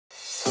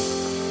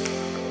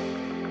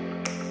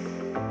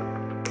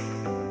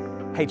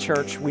Hey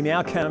church, we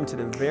now come to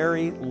the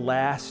very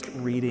last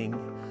reading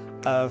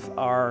of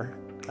our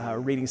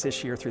readings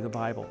this year through the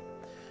Bible.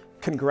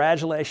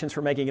 Congratulations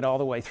for making it all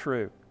the way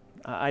through.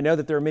 I know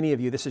that there are many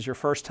of you, this is your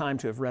first time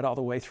to have read all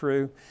the way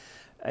through,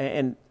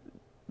 and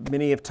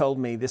many have told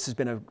me this has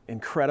been an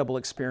incredible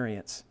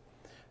experience.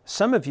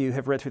 Some of you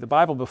have read through the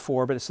Bible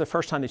before, but it's the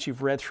first time that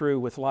you've read through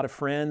with a lot of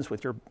friends,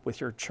 with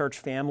your church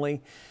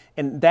family,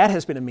 and that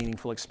has been a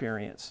meaningful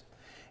experience.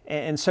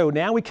 And so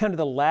now we come to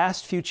the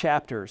last few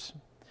chapters.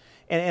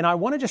 And I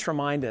want to just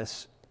remind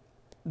us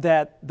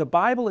that the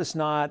Bible is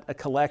not a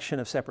collection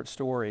of separate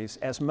stories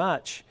as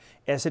much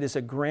as it is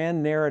a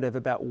grand narrative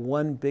about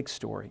one big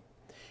story.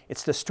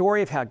 It's the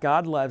story of how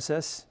God loves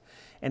us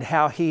and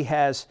how He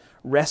has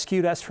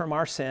rescued us from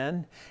our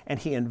sin, and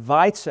He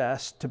invites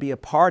us to be a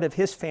part of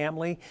His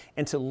family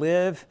and to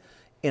live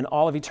in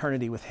all of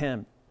eternity with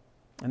Him.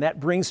 And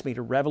that brings me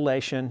to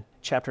Revelation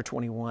chapter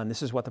 21.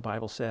 This is what the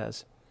Bible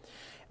says.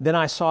 Then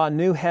I saw a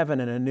new heaven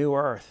and a new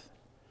earth.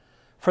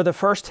 For the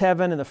first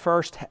heaven and the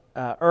first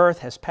earth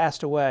had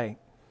passed away,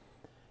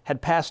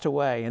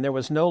 and there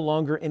was no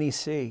longer any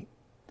sea.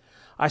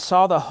 I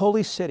saw the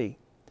holy city,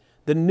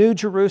 the new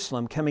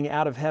Jerusalem, coming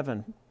out of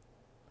heaven,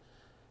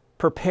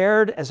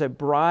 prepared as a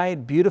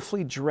bride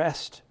beautifully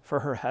dressed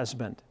for her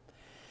husband.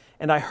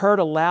 And I heard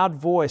a loud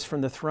voice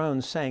from the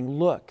throne saying,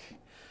 "Look,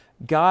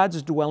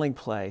 God's dwelling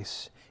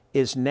place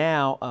is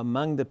now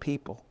among the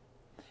people,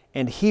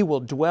 and He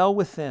will dwell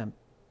with them.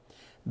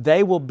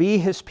 They will be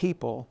His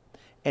people,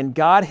 and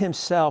God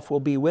Himself will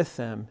be with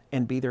them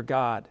and be their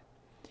God.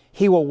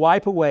 He will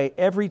wipe away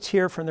every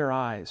tear from their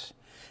eyes.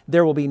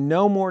 There will be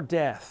no more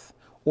death,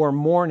 or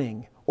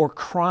mourning, or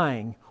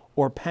crying,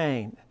 or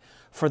pain,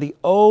 for the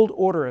old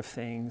order of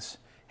things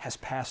has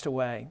passed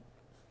away."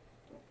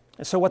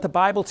 And so what the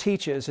Bible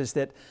teaches is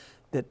that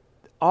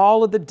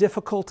all of the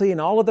difficulty and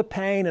all of the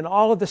pain and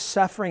all of the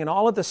suffering and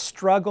all of the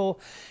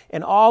struggle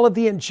and all of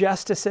the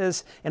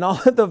injustices and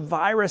all of the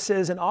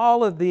viruses and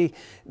all of the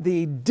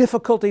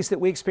difficulties that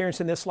we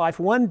experience in this life,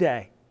 one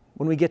day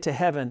when we get to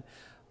heaven,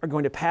 are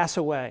going to pass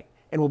away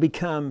and will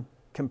become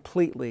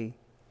completely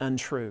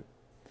untrue.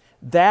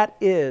 That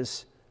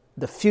is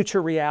the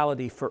future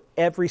reality for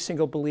every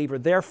single believer.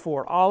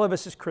 Therefore, all of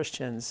us as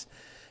Christians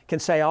can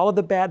say all of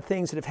the bad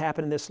things that have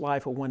happened in this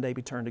life will one day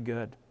be turned to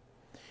good.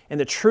 And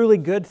the truly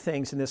good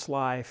things in this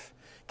life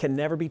can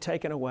never be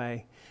taken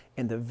away,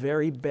 and the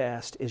very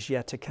best is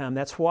yet to come.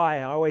 That's why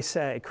I always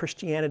say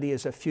Christianity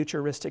is a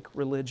futuristic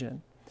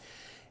religion.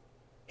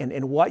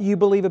 And what you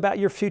believe about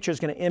your future is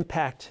going to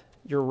impact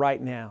your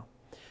right now.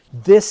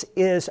 This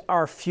is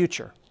our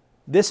future.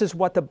 This is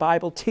what the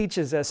Bible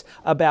teaches us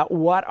about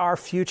what our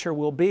future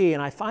will be.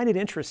 And I find it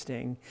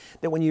interesting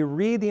that when you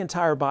read the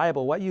entire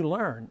Bible, what you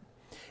learn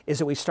is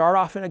that we start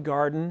off in a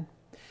garden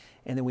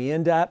and then we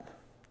end up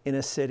in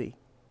a city.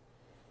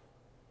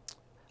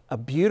 A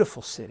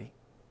beautiful city,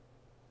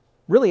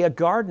 really a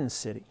garden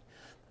city,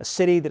 a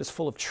city that is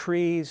full of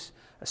trees,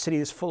 a city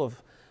that's full of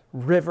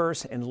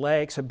rivers and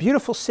lakes, a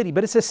beautiful city,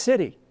 but it's a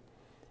city.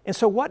 And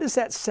so what does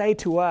that say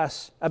to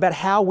us about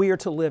how we are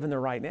to live in the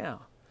right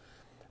now?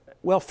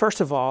 Well,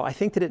 first of all, I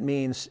think that it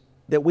means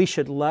that we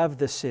should love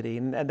the city,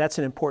 and that's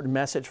an important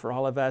message for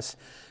all of us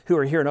who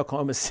are here in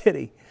Oklahoma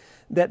City,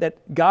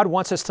 that God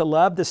wants us to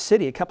love the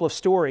city. A couple of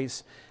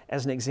stories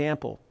as an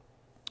example.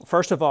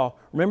 First of all,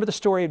 remember the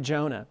story of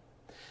Jonah.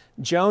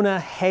 Jonah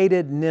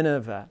hated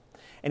Nineveh,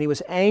 and he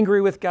was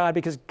angry with God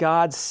because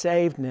God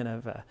saved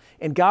Nineveh.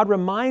 And God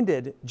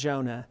reminded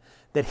Jonah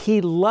that He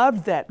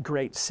loved that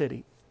great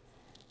city.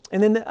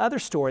 And then the other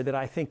story that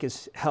I think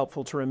is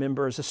helpful to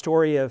remember is the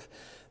story of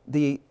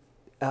the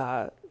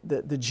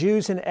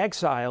Jews in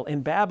exile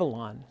in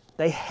Babylon.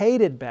 They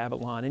hated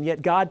Babylon, and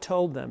yet God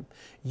told them,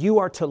 you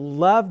are to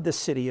love the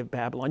city of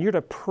Babylon. You're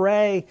to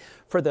pray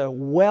for the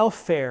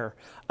welfare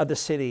of the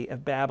city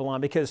of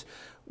Babylon, because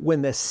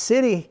when the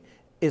city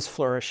is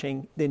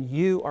flourishing, then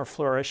you are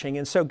flourishing.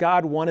 And so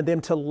God wanted them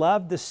to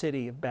love the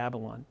city of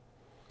Babylon.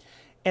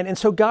 And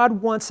so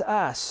God wants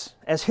us,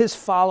 as His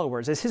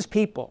followers, as His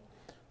people,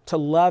 to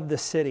love the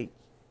city.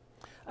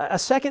 A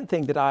second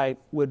thing that I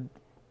would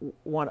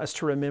want us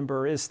to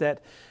remember is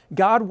that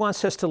God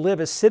wants us to live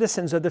as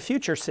citizens of the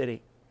future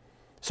city.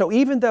 So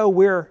even though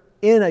we're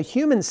in a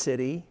human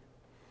city,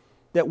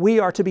 that we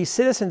are to be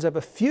citizens of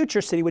a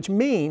future city, which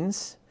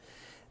means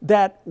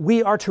that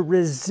we are to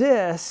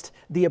resist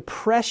the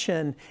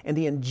oppression and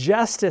the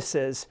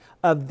injustices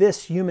of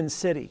this human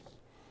city.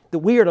 That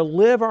we are to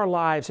live our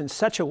lives in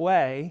such a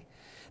way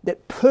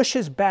that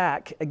pushes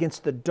back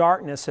against the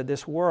darkness of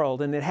this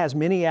world. And that has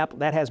many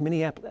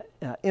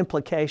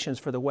implications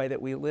for the way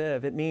that we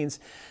live. It means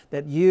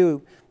that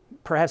you,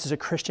 perhaps as a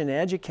Christian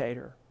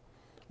educator,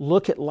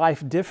 look at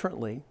life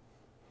differently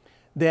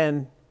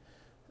than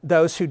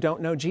those who don't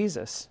know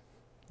Jesus.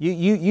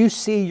 You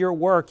see your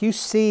work, you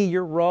see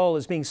your role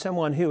as being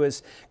someone who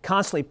is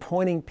constantly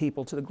pointing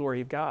people to the glory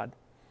of God.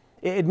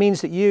 It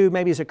means that you,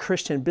 maybe as a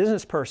Christian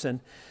business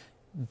person,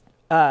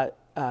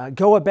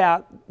 go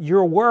about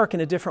your work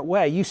in a different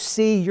way. You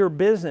see your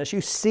business,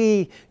 you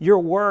see your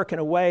work in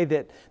a way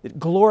that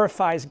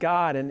glorifies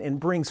God and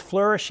brings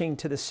flourishing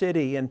to the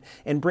city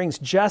and brings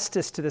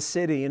justice to the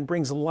city and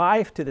brings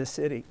life to the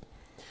city.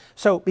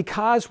 So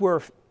because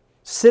we're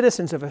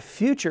citizens of a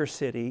future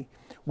city,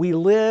 we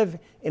live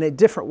in a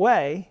different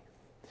way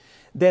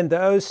than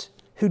those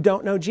who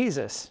don't know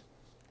Jesus.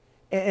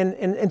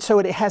 And so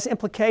it has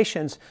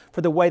implications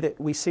for the way that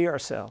we see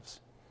ourselves.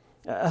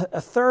 A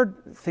third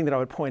thing that I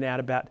would point out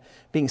about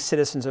being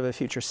citizens of a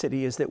future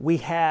city is that we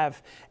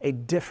have a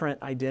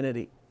different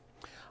identity.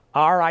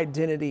 Our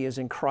identity is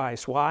in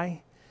Christ.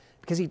 Why?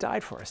 Because He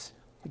died for us,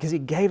 because He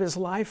gave His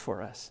life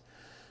for us.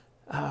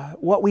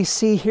 What we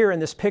see here in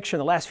this picture in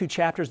the last few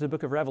chapters of the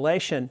book of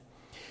Revelation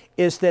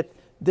is that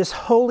this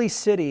holy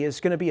city is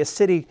going to be a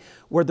city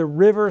where the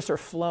rivers are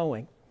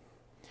flowing.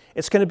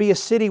 It's going to be a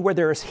city where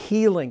there is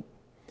healing.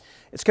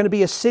 It's going to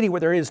be a city where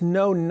there is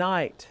no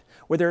night,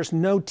 where there's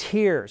no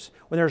tears,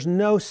 where there's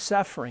no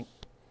suffering.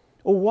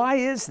 Well, why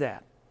is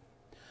that?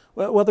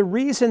 Well, the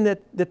reason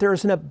that there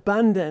is an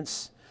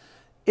abundance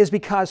is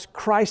because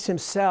Christ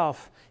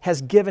Himself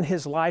has given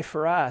His life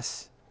for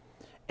us.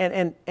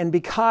 And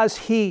because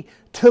He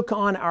took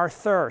on our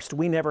thirst,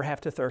 we never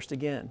have to thirst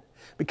again.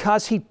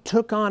 Because He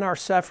took on our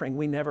suffering,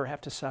 we never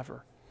have to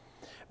suffer.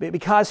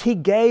 Because He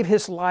gave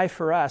His life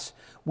for us,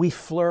 we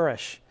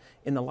flourish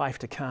in the life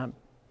to come.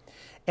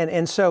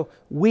 And so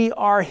we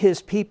are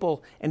His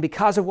people, and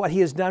because of what He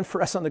has done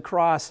for us on the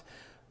cross,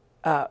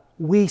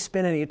 we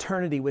spend an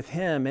eternity with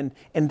Him,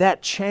 and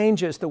that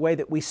changes the way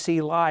that we see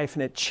life,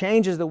 and it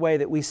changes the way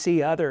that we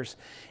see others.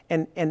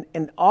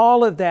 And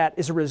all of that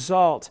is a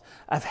result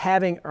of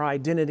having our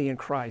identity in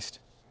Christ.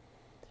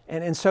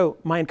 And so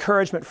my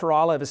encouragement for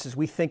all of us as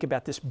we think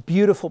about this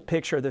beautiful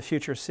picture of the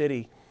future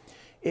city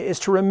is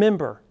to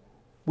remember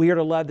we are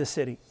to love the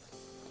city.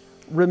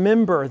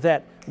 Remember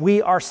that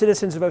we are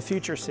citizens of a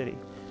future city.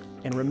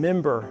 And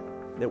remember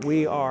that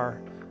we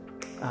are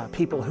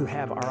people who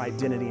have our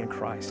identity in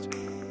Christ.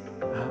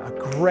 A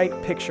great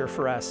picture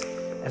for us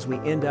as we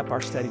end up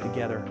our study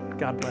together.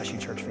 God bless you,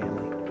 church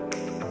family.